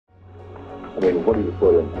mean, what do you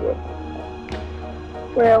put into it?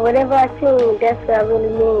 Well, whatever I sing, that's what I really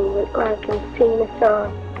mean. When I can sing the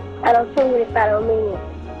song. I don't sing it if I don't mean it.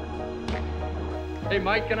 Hey,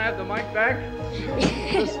 Mike, can I have the mic back?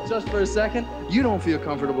 just for a second. You don't feel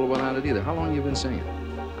comfortable without it either. How long have you been singing?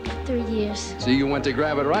 3 years. See, you went to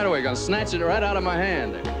grab it right away. Gonna snatch it right out of my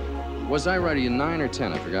hand. Was I right? Are you 9 or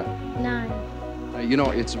 10? I forgot. 9. You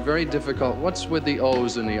know, it's very difficult. What's with the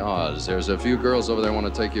O's and the R's? There's a few girls over there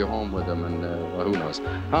want to take you home with them, and well, who knows?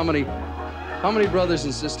 How many brothers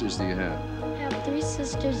and sisters do you have? I have 3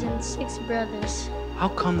 sisters and 6 brothers. How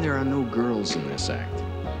come there are no girls in this act?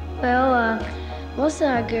 Well, most of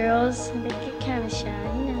our girls, they get kind of shy,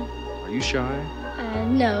 you know. Are you shy?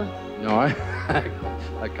 No. No, I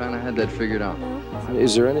kind of had that figured out. No.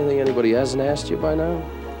 Is there anything anybody hasn't asked you by now?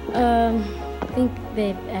 I think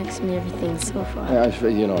they've asked me everything so far.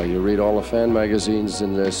 You know, you read all the fan magazines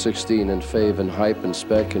and 16 and Fave and Hype and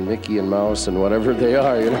Spec and Mickey and Mouse and whatever they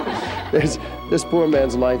are, you know. This poor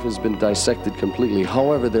man's life has been dissected completely.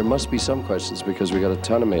 However, there must be some questions because we got a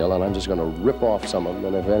ton of mail, and I'm just going to rip off some of them,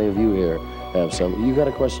 and if any of you here have some. You got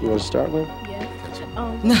a question you want to start with? Yeah.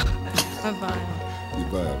 No, I buy them. You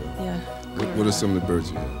buy them? Yeah. What are some of the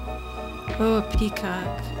birds you have? Oh, a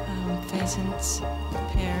peacock, pheasants,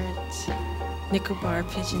 parrots, Nicobar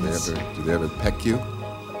pigeons. Do they ever peck you?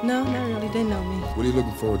 No, not really. They know me. What are you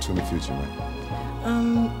looking forward to in the future,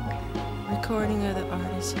 Mike? Recording other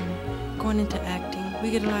artists and going into acting. We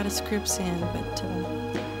get a lot of scripts in, but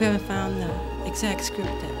we haven't found the exact script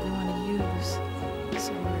that we want to use.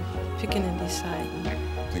 So we're picking and deciding.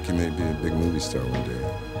 I think you may be a big movie star one day.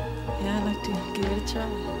 Yeah, I'd like to give it a try.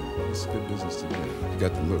 It's good business to do. You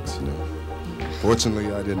got the looks, you know. Fortunately,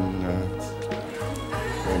 I didn't.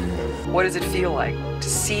 What does it feel like to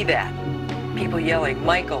see that? People yelling,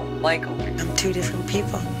 Michael, Michael. I'm 2 different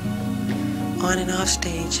people, on and off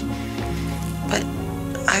stage. But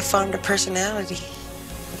I found a personality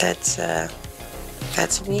that's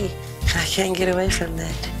me. I can't get away from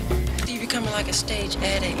that. You're becoming like a stage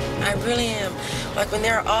addict. I really am. Like when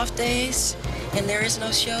there are off days and there is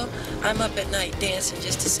no show, I'm up at night dancing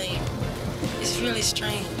just the same. It's really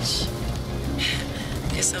strange.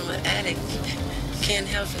 Guess I'm an addict. Can't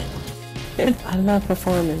help it. I love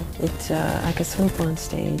performing. It's I could swoop on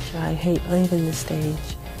stage. I hate leaving the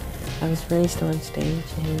stage. I was raised on stage,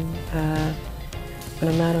 and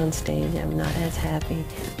when I'm not on stage, I'm not as happy,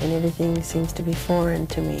 and everything seems to be foreign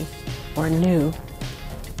to me or new.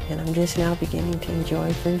 And I'm just now beginning to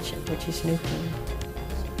enjoy friendship, which is new for me.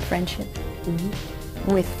 Friendship?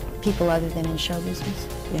 Mm-hmm. With people other than in show business?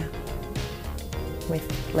 Yeah.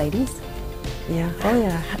 With ladies? Yeah. Oh,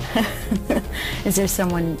 yeah. Is there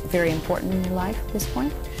someone very important in your life at this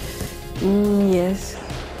point? Yes.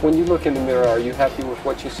 When you look in the mirror, are you happy with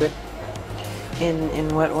what you see? In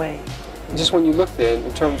what way? Just when you look there,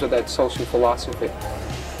 in terms of that social philosophy.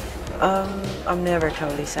 I'm never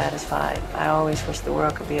totally satisfied. I always wish the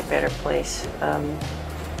world could be a better place.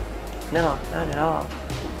 No, not at all.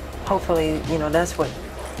 Hopefully, you know, that's what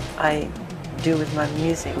I do with my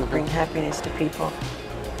music, bring happiness to people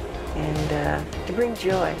and to bring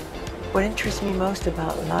joy. What interests me most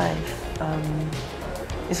about life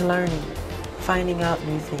is learning, finding out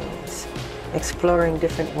new things, exploring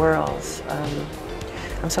different worlds.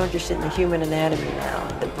 I'm so interested in the human anatomy now,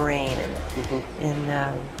 the brain,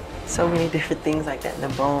 and so many different things like that, and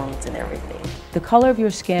the bones and everything. The color of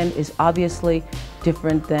your skin is obviously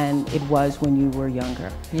different than it was when you were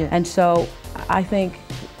younger. Yes. And so I think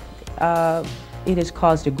it has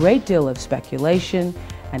caused a great deal of speculation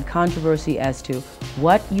and controversy as to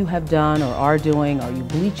what you have done or are doing. Are you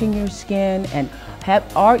bleaching your skin? And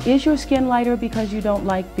is your skin lighter because you don't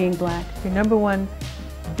like being black? Number one,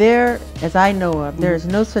 as I know of, there is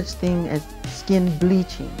no such thing as skin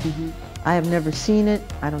bleaching. I have never seen it.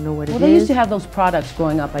 I don't know what it is. Well, they used to have those products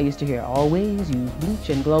growing up. I used to hear, always use bleach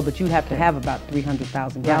and glow, but you'd have to have about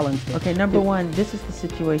 300,000 gallons. Okay, number one, this is the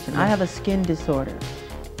situation. I have a skin disorder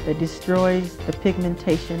that destroys the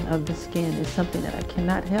pigmentation of the skin. It's something that I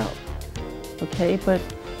cannot help, okay? But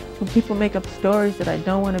when people make up stories that I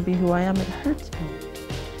don't want to be who I am, it hurts me.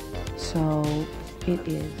 So it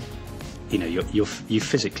is. You know, you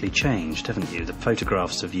physically changed, haven't you? The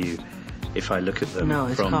photographs of you, if I look at them. No,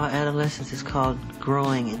 it's called adolescence. It's called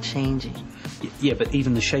growing and changing. Yeah, but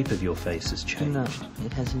even the shape of your face has changed. No,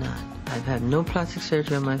 it has not. I've had no plastic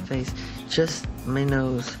surgery on my face, just my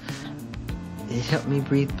nose. It helped me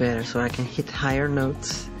breathe better so I can hit higher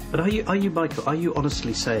notes. But are you, Michael, are you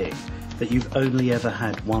honestly saying that you've only ever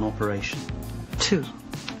had one operation? 2.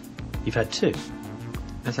 You've had 2?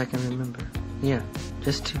 As I can remember. Yeah,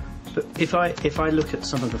 just 2. But if I look at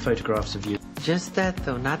some of the photographs of you Just that,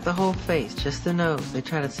 though, not the whole face, just the nose. They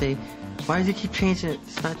try to say, why do you keep changing it?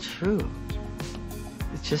 It's not true.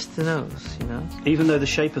 It's just the nose, you know? Even though the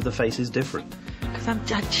shape of the face is different? Because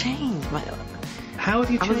I changed. How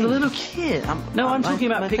have you changed? I was a little kid. I'm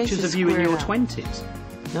talking about pictures of you in your 20s.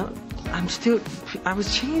 No, I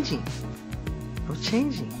was changing. I was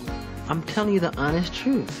changing. I'm telling you the honest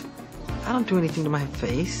truth. I don't do anything to my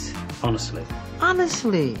face. Honestly?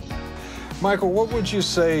 Honestly. Michael, what would you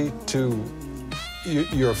say to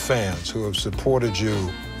your fans who have supported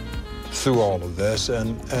you through all of this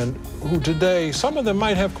and who today, some of them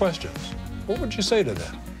might have questions? What would you say to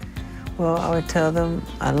them? Well, I would tell them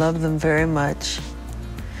I love them very much,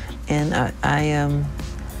 and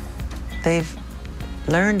they've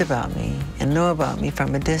learned about me and know about me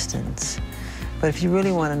from a distance. But if you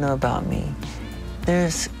really want to know about me,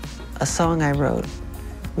 there's a song I wrote,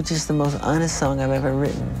 which is the most honest song I've ever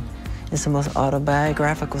written. It's the most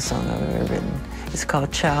autobiographical song I've ever written. It's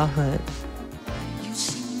called Childhood. You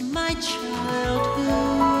see my childhood.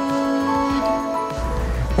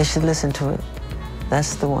 They should listen to it.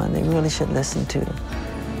 That's the one they really should listen to.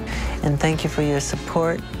 And thank you for your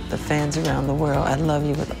support, the fans around the world. I love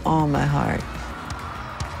you with all my heart.